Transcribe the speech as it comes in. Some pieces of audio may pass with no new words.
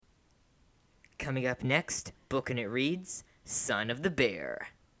Coming up next, book and it reads, Son of the Bear.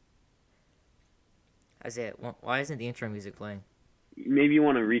 Isaiah, why isn't the intro music playing? Maybe you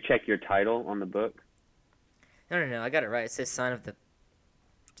want to recheck your title on the book? No, I got it right. It says Son of the...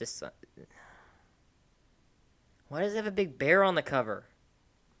 Why does it have a big bear on the cover?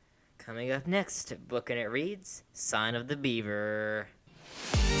 Coming up next, book and it reads, Sign of the Beaver.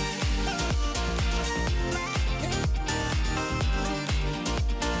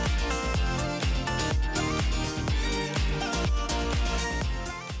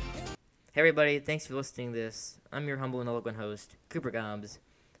 Hey everybody, thanks for listening to this. I'm your humble and eloquent host, Cooper Gobbs.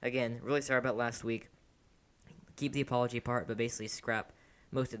 Again, really sorry about last week. Keep the apology part, but basically scrap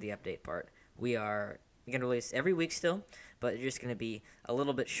most of the update part. We are going to release every week still, but it's just going to be a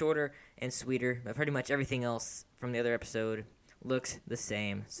little bit shorter and sweeter. But pretty much everything else from the other episode looks the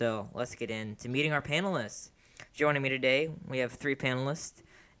same. So let's get into meeting our panelists. Joining me today, we have 3 panelists.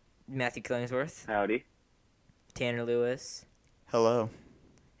 Matthew Killingsworth. Howdy. Tanner Lewis. Hello.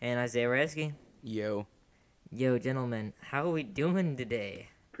 And Isaiah Resky. Yo. Yo, gentlemen, how are we doing today?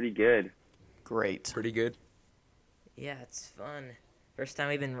 Pretty good. Great. Pretty good. Yeah, it's fun. First time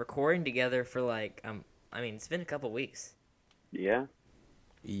we've been recording together for it's been a couple weeks. Yeah.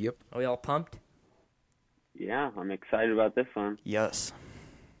 Yep. Are we all pumped? Yeah, I'm excited about this one. Yes.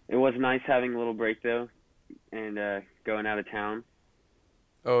 It was nice having a little break, though, and going out of town.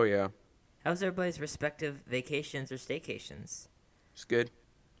 Oh, yeah. How's everybody's respective vacations or staycations? It's good.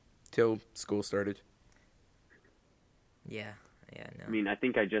 Till school started. Yeah, no. I mean, I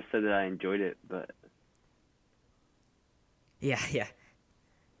think I just said that I enjoyed it, but... Yeah.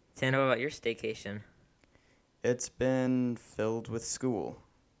 Tanner, what about your staycation? It's been filled with school,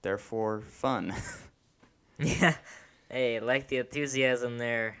 therefore fun. Yeah. Hey, I like the enthusiasm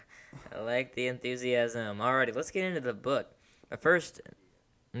there. I like the enthusiasm. Alrighty, let's get into the book. But first,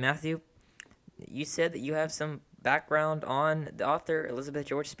 Matthew, you said that you have some background on the author, Elizabeth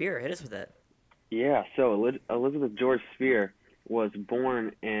George Spear. Hit us with that. Yeah, so Elizabeth George Spear was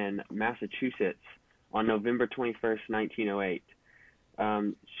born in Massachusetts on November 21st, 1908.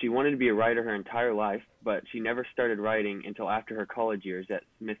 She wanted to be a writer her entire life, but she never started writing until after her college years at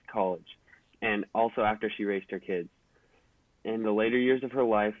Smith College, and also after she raised her kids. In the later years of her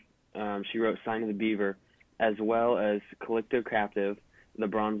life, she wrote Sign of the Beaver, as well as Calicto Captive, The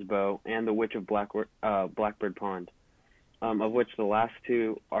Bronze Bow, and The Witch of Blackbird Pond, of which the last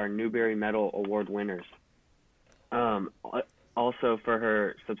 2 are Newbery Medal Award winners. Also, for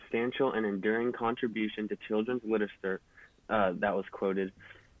her substantial and enduring contribution to children's literature that was quoted,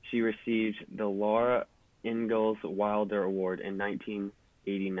 she received the Laura Ingalls Wilder Award in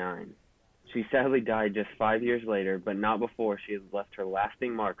 1989. She sadly died just 5 years later, but not before she has left her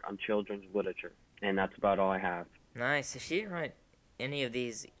lasting mark on children's literature. And that's about all I have. Nice. So she didn't write any of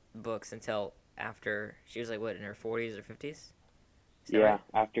these books until after she was in her 40s or 50s? Yeah, right?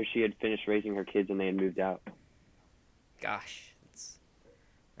 After she had finished raising her kids and they had moved out. Gosh,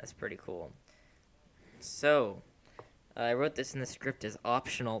 that's pretty cool. So, I wrote this in the script as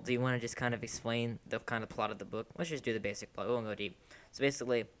optional. Do you want to just kind of explain the kind of plot of the book? Let's just do the basic plot. We won't go deep. So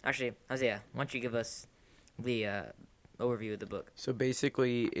basically, actually, Isaiah, why don't you give us the overview of the book? So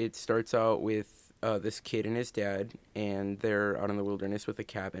basically, it starts out with this kid and his dad, and they're out in the wilderness with a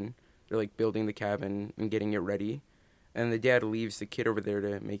cabin. They're building the cabin and getting it ready, and the dad leaves the kid over there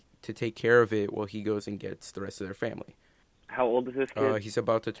to take care of it while he goes and gets the rest of their family. How old is this kid? He's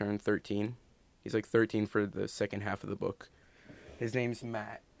about to turn 13. He's 13 for the second half of the book. His name's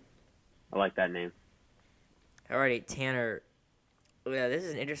Matt. I like that name. Alrighty, Tanner. Yeah, this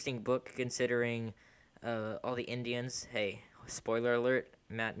is an interesting book considering all the Indians. Hey, spoiler alert,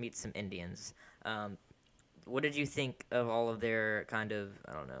 Matt meets some Indians. What did you think of all of their kind of,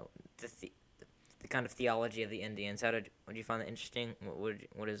 the kind of theology of the Indians? Would you find that interesting?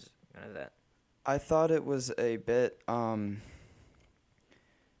 What is kind of that? I thought it was a bit,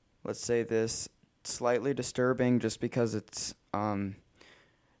 let's say this, slightly disturbing just because it's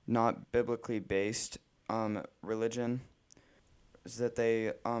not biblically based religion that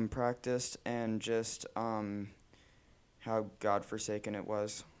they practiced, and just how God-forsaken it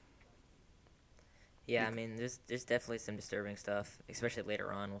was. Yeah, there's definitely some disturbing stuff, especially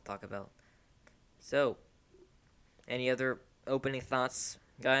later on we'll talk about. So, any other opening thoughts,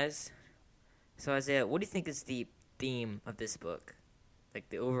 guys? So, Isaiah, what do you think is the theme of this book?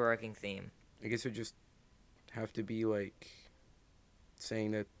 The overarching theme? I guess it would just have to be, saying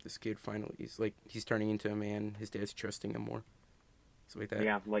that this kid finally he's turning into a man, his dad's trusting him more. Like that.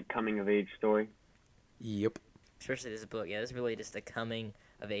 Yeah, coming-of-age story. Yep. Especially this book. Yeah, this is really just a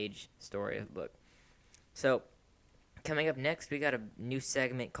coming-of-age story of the book. So, Coming up next, we got a new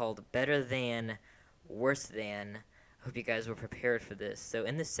segment called Better Than, Worse Than. Hope you guys were prepared for this. So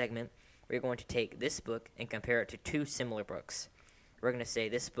in this segment, we're going to take this book and compare it to two similar books. We're going to say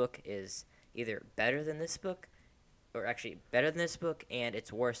this book is either better than this book, or actually better than this book, and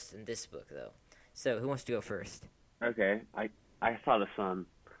it's worse than this book, though. So who wants to go first? Okay, I thought of some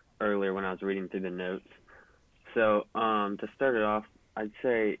earlier when I was reading through the notes. So to start it off, I'd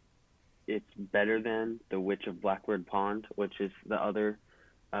say it's better than The Witch of Blackbird Pond, which is the other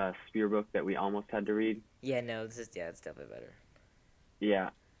Spear book that we almost had to read. Yeah, no, it's definitely better.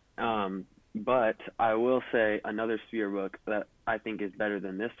 Yeah. But I will say another Spear book that I think is better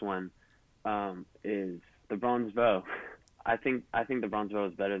than this one is The Bronze Bow. I think The Bronze Bow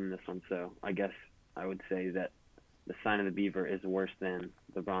is better than this one, so I guess I would say that The Sign of the Beaver is worse than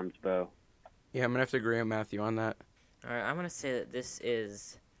The Bronze Bow. Yeah, I'm gonna have to agree with Matthew on that. All right, I'm going to say that this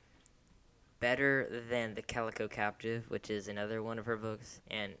is better than The Calico Captive, which is another one of her books,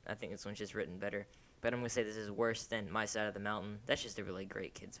 and I think this one's just written better. But I'm going to say this is worse than My Side of the Mountain. That's just a really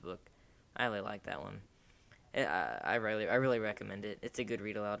great kids book. I really like that one. I really recommend it. It's a good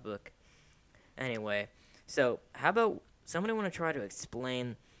read aloud book. Anyway, so how about somebody want to try to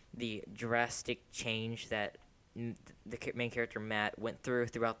explain the drastic change that the main character Matt went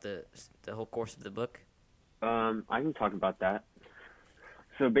throughout the whole course of the book? I can talk about that.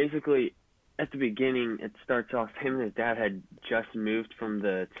 So basically, at the beginning, it starts off him and his dad had just moved from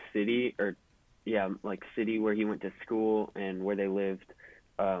the city, city where he went to school and where they lived,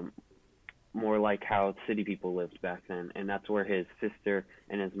 more like how city people lived back then. And that's where his sister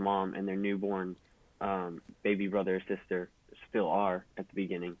and his mom and their newborn baby brother or sister still are at the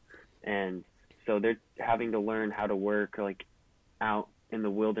beginning. And so they're having to learn how to work like out in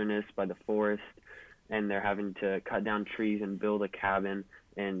the wilderness by the forest, and they're having to cut down trees and build a cabin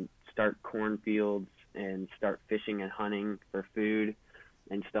and start cornfields and start fishing and hunting for food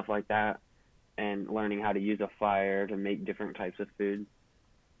and stuff like that, and learning how to use a fire to make different types of food.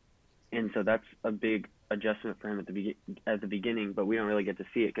 And so that's a big adjustment for him at the beginning, but we don't really get to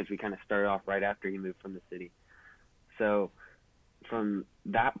see it because we kind of started off right after he moved from the city. So from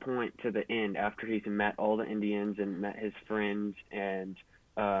that point to the end, after he's met all the Indians and met his friends and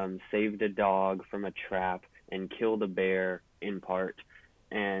saved a dog from a trap and killed a bear in part,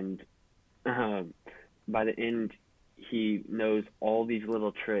 and by the end he knows all these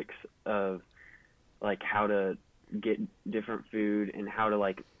little tricks of like how to get different food and how to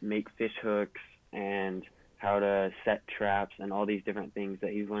like make fish hooks and how to set traps and all these different things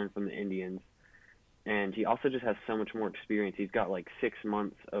that he's learned from the Indians. And he also just has so much more experience. He's got like 6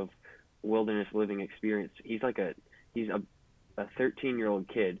 months of wilderness living experience. He's a 13-year-old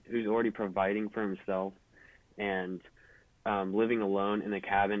kid who's already providing for himself and living alone in the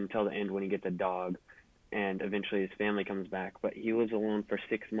cabin until the end when he gets a dog, and eventually his family comes back. But he lives alone for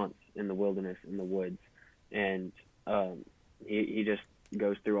 6 months in the wilderness, in the woods, and he just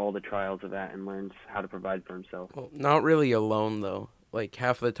goes through all the trials of that and learns how to provide for himself. Well, not really alone, though. Like,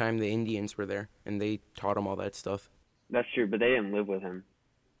 half of the time the Indians were there, and they taught him all that stuff. That's true, but they didn't live with him.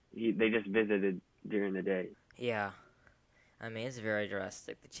 They just visited during the day. Yeah. I mean, it's very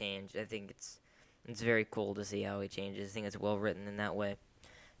drastic, the change. I think it's very cool to see how he changes. I think it's well written in that way.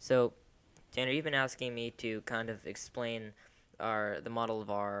 So, Tanner, you've been asking me to kind of explain the model of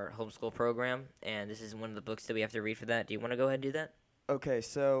our homeschool program, and this is one of the books that we have to read for that. Do you want to go ahead and do that? Okay,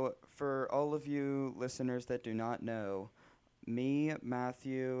 so for all of you listeners that do not know, me,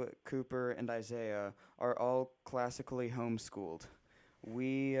 Matthew, Cooper, and Isaiah are all classically homeschooled.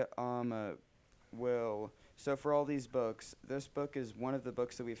 We will... So for all these books, this book is one of the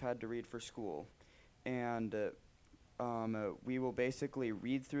books that we've had to read for school. And we will basically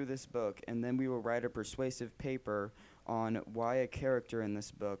read through this book, and then we will write a persuasive paper on why a character in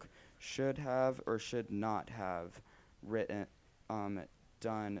this book should have or should not have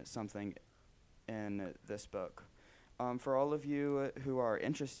done something in this book. For all of you who are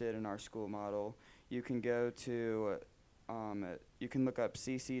interested in our school model, you can go to... you can look up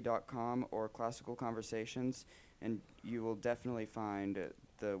cc.com or Classical Conversations, and you will definitely find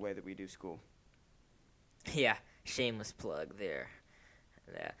the way that we do school. Yeah, shameless plug there.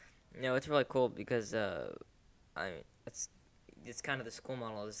 Yeah. No, it's really cool because it's kind of the school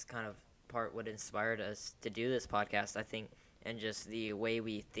model is kind of part what inspired us to do this podcast, I think, and just the way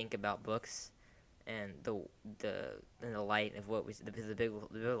we think about books and the light of what the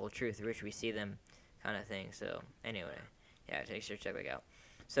biblical truth through which we see them, kind of thing. So anyway. Yeah, make sure to check that out.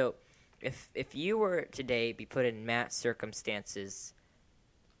 So, if you were today be put in Matt's circumstances,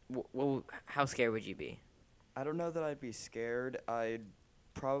 how scared would you be? I don't know that I'd be scared. I'd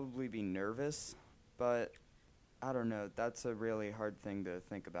probably be nervous, but I don't know. That's a really hard thing to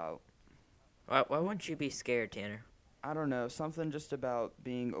think about. Why wouldn't you be scared, Tanner? I don't know. Something just about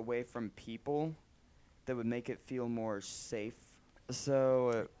being away from people that would make it feel more safe.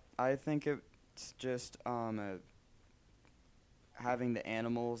 So I think it's just having the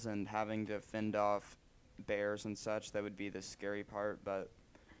animals and having to fend off bears and such that would be the scary part. But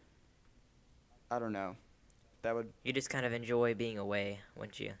I don't know. That would, You just kind of enjoy being away,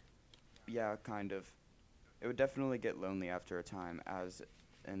 wouldn't you? yeah, kind of. It would definitely get lonely after a time, as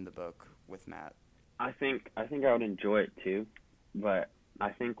in the book with Matt. I think I would enjoy it too, but I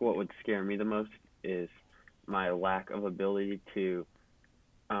think what would scare me the most is my lack of ability to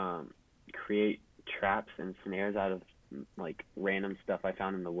create traps and snares out of like random stuff I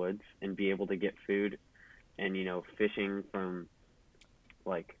found in the woods and be able to get food and fishing from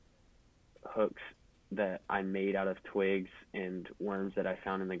like hooks that I made out of twigs and worms that I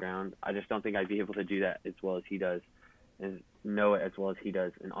found in the ground. I just don't think I'd be able to do that as well as he does, and know it as well as he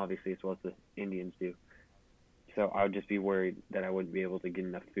does, and obviously as well as the Indians do. So I would just be worried that I wouldn't be able to get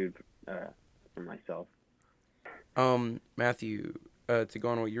enough food for myself. Matthew, to go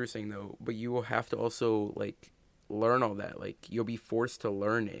on what you were saying though, but you will have to also like learn all that. Like you'll be forced to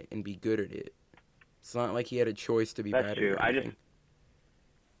learn it and be good at it. It's not like he had a choice to be That's bad true. at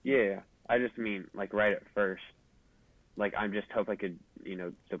it. I just mean like right at first. Like I just hope I could,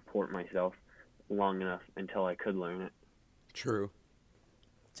 support myself long enough until I could learn it. True.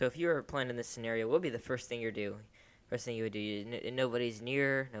 So if you were playing in this scenario, what would be the first thing you'd do? First thing you would do, nobody's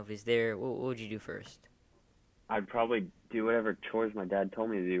near, nobody's there. What would you do first? I'd probably do whatever chores my dad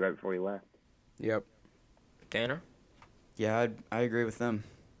told me to do right before he left. Yep. Tanner? Yeah, I agree with them.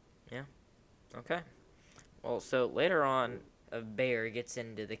 Okay. Well, so later on, a bear gets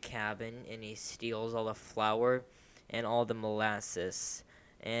into the cabin and he steals all the flour and all the molasses.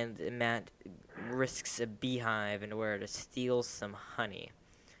 And Matt risks a beehive in order to steal some honey.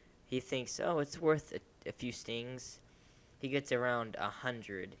 He thinks, oh, it's worth a few stings. He gets around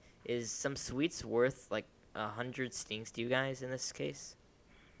 100. Is some sweets worth like 100 stings to you guys in this case?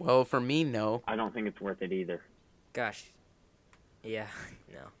 Well, for me, no. I don't think it's worth it either. Gosh. Yeah,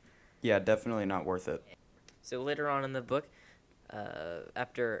 no. Yeah, definitely not worth it. So later on in the book,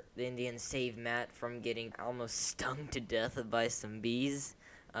 after the Indians save Matt from getting almost stung to death by some bees,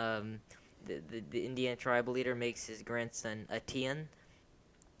 the Indian tribal leader makes his grandson Atian.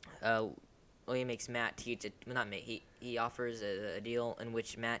 He makes Matt teach it. Well, not make. He offers a deal in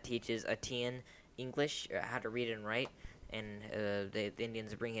which Matt teaches Atian English, how to read and write, and the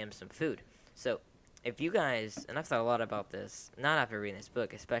Indians bring him some food. So, if you guys, and I've thought a lot about this, not after reading this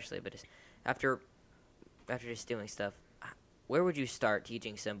book especially, but just after just doing stuff, where would you start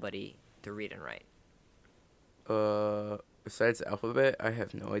teaching somebody to read and write? Besides the alphabet, I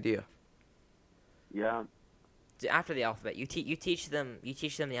have no idea. Yeah. After the alphabet, you teach them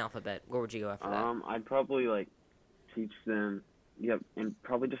the alphabet. Where would you go after that? I'd probably like teach them. Yep, and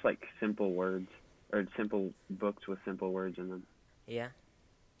probably just like simple words or simple books with simple words in them. Yeah.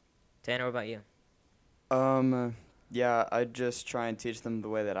 Tanner, what about you? Yeah, I'd just try and teach them the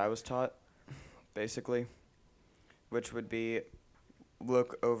way that I was taught, basically, which would be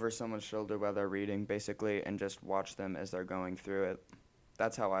look over someone's shoulder while they're reading, basically, and just watch them as they're going through it.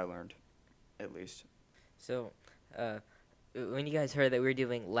 That's how I learned, at least. So, when you guys heard that we were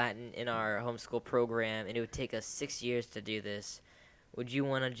doing Latin in our homeschool program and it would take us 6 years to do this, would you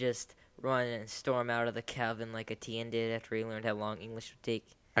want to just run and storm out of the cabin like Etienne did after he learned how long English would take?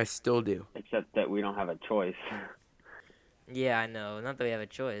 I still do. Except that we don't have a choice. Yeah, I know. Not that we have a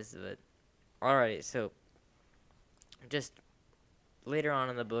choice, but... Alright, so... Just later on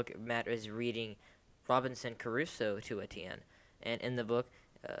in the book, Matt is reading Robinson Crusoe to Etienne. And in the book,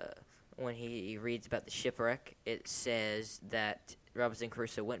 when he reads about the shipwreck, it says that Robinson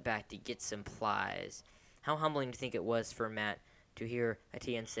Crusoe went back to get supplies. How humbling do you think it was for Matt to hear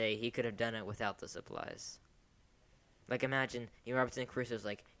Etienne say he could have done it without the supplies? Like, imagine, Robinson Crusoe's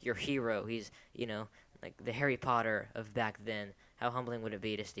like your hero. He's, like the Harry Potter of back then. How humbling would it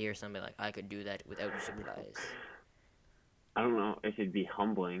be just to hear somebody like, I could do that without supplies? I don't know if it'd be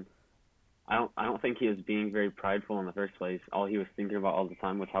humbling. I don't think he was being very prideful in the first place. All he was thinking about all the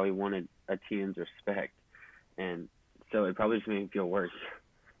time was how he wanted Etienne's respect, and so it probably just made him feel worse.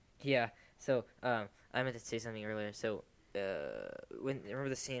 Yeah. So, I meant to say something earlier. So, remember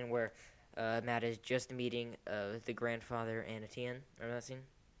the scene where Matt is just meeting the grandfather and Etienne? Remember that scene?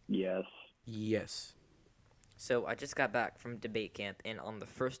 Yes. Yes. So I just got back from debate camp, and on the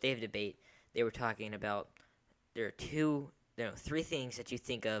first day of debate, they were talking about there are three things that you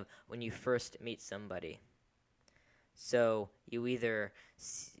think of when you first meet somebody. So you either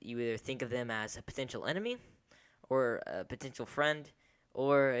think of them as a potential enemy, or a potential friend,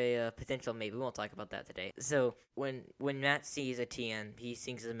 or a potential mate. We won't talk about that today. So when Matt sees a Tien, he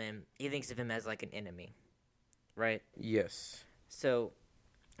thinks of him as like an enemy, right? Yes. So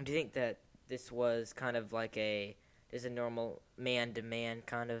do you think that this was kind of like a normal man to man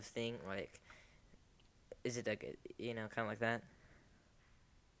kind of thing? Like, is it like kind of like that?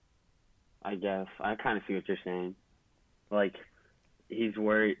 I guess I kind of see what you're saying. Like, he's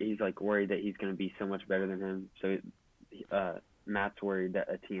worried. He's like worried that he's going to be so much better than him. So, Matt's worried that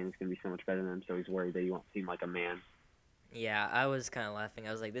Tien is going to be so much better than him. So he's worried that he won't seem like a man. Yeah, I was kind of laughing.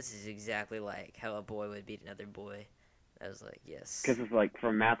 I was like, this is exactly like how a boy would beat another boy. I was like, yes. Because it's like,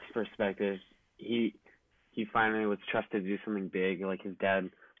 from Matt's perspective, he finally was trusted to do something big. Like, his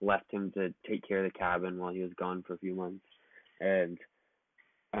dad left him to take care of the cabin while he was gone for a few months, and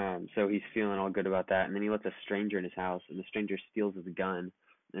so he's feeling all good about that. And then he lets a stranger in his house, and the stranger steals his gun,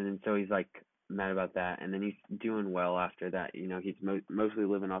 and then so he's like mad about that. And then he's doing well after that. He's mostly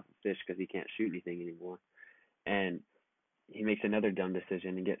living off of fish because he can't shoot anything anymore. And he makes another dumb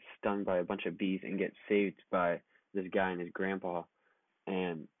decision and gets stung by a bunch of bees and gets saved by this guy and his grandpa.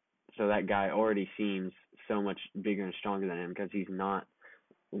 And so that guy already seems so much bigger and stronger than him because he's not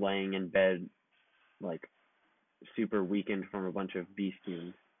laying in bed like super weakened from a bunch of bee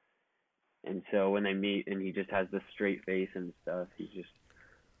stings. And so when they meet and he just has this straight face and stuff, he just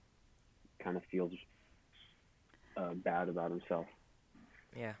kind of feels bad about himself.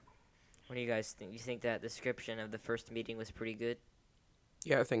 Yeah. What do you guys think? You think that description of the first meeting was pretty good?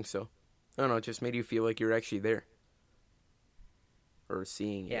 Yeah, I think so. I don't know, it just made you feel like you're actually there. Or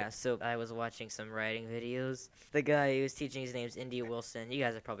seeing it. Yeah, so I was watching some writing videos. The guy who was teaching, his name's Indy Wilson. You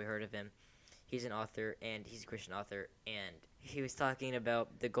guys have probably heard of him. He's an author, and he's a Christian author. And he was talking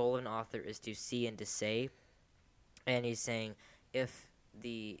about the goal of an author is to see and to say. And he's saying if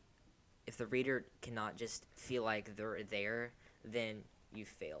the reader cannot just feel like they're there, then you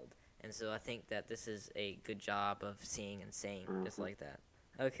failed. And so I think that this is a good job of seeing and saying, just like that.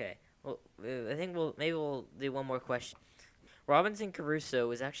 Okay, well, I think we'll do one more question. Robinson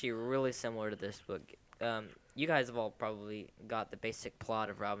Crusoe is actually really similar to this book. You guys have all probably got the basic plot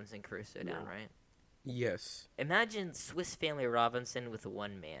of Robinson Crusoe down, right? Yes. Imagine Swiss Family Robinson with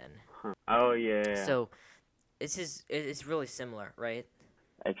one man. Oh yeah. So it's really similar, right?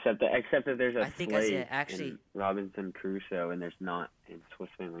 Except that there's a I think slave actually in Robinson Crusoe and there's not in Swiss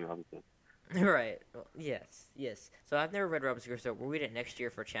Family Robinson. Right. Well, yes. So I've never read Robinson Crusoe. We'll read it next year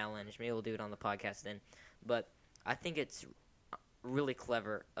for a challenge. Maybe we'll do it on the podcast then. But I think it's really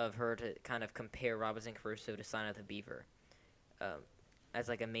clever of her to kind of compare Robinson Crusoe to Sign of the Beaver as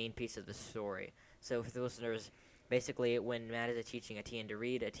like a main piece of the story. So for the listeners, basically when Matt is teaching a Tien to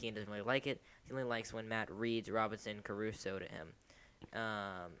read, a Tien doesn't really like it. He only likes when Matt reads Robinson Crusoe to him.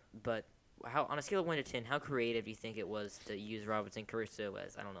 But how, on a scale of 1 to 10, how creative do you think it was to use Robinson Crusoe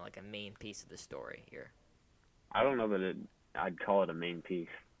as, I don't know, like a main piece of the story here? I don't know that I'd call it a main piece.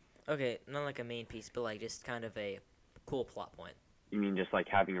 Okay, not like a main piece, but like just kind of a cool plot point. You mean just like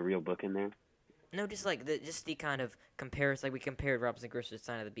having a real book in there? No, just like the kind of comparison. Like we compared Robinson Crusoe to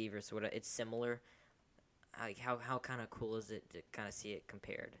Sign of the Beaver, so it's similar. Like how kind of cool is it to kind of see it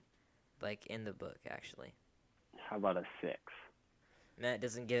compared, like in the book actually? How about a 6? Matt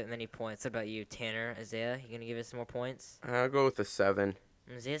doesn't give it many points. What about you, Tanner? Isaiah, you gonna give us some more points? I'll go with a 7.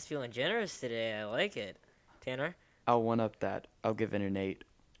 Isaiah's feeling generous today. I like it. Tanner? I'll one up that. I'll give it an 8.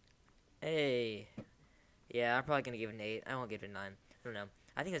 Hey. Yeah, I'm probably gonna give it an 8. I won't give it a 9. I don't know.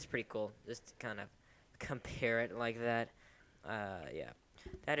 I think that's pretty cool, just to kind of compare it like that. Yeah,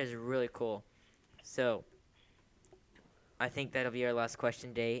 that is really cool. So, I think that'll be our last question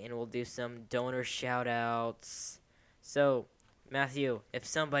today, and we'll do some donor shout-outs. So, Matthew, if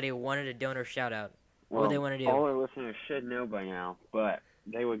somebody wanted a donor shout-out, what would they want to do? All our listeners should know by now, but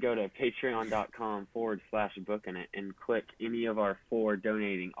they would go to patreon.com/bookinit and click any of our 4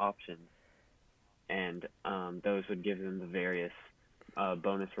 donating options. And those would give them the various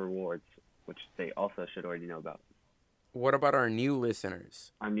bonus rewards, which they also should already know about. What about our new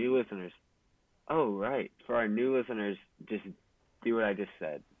listeners? Our new listeners. Oh, right. For our new listeners, just do what I just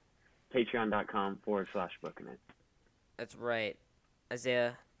said. Patreon.com/bookinit. That's right.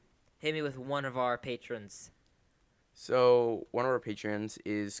 Isaiah, hit me with one of our patrons. So, one of our patrons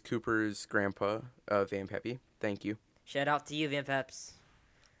is Cooper's grandpa, Van Peppy. Thank you. Shout out to you, Van Peps.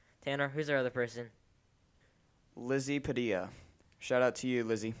 Tanner, who's our other person? Lizzie Padilla. Shout out to you,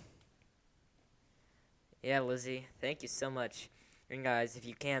 Lizzie. Yeah, Lizzie, thank you so much. And guys, if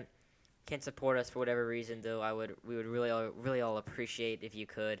you can't support us for whatever reason, though, we would really all appreciate if you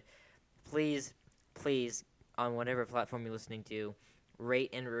could. Please, on whatever platform you're listening to, rate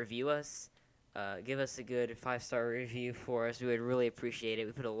and review us. give us a good 5-star review for us. We would really appreciate it.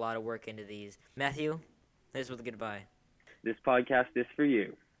 We put a lot of work into these. Matthew, this was a goodbye. This podcast is for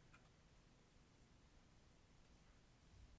you.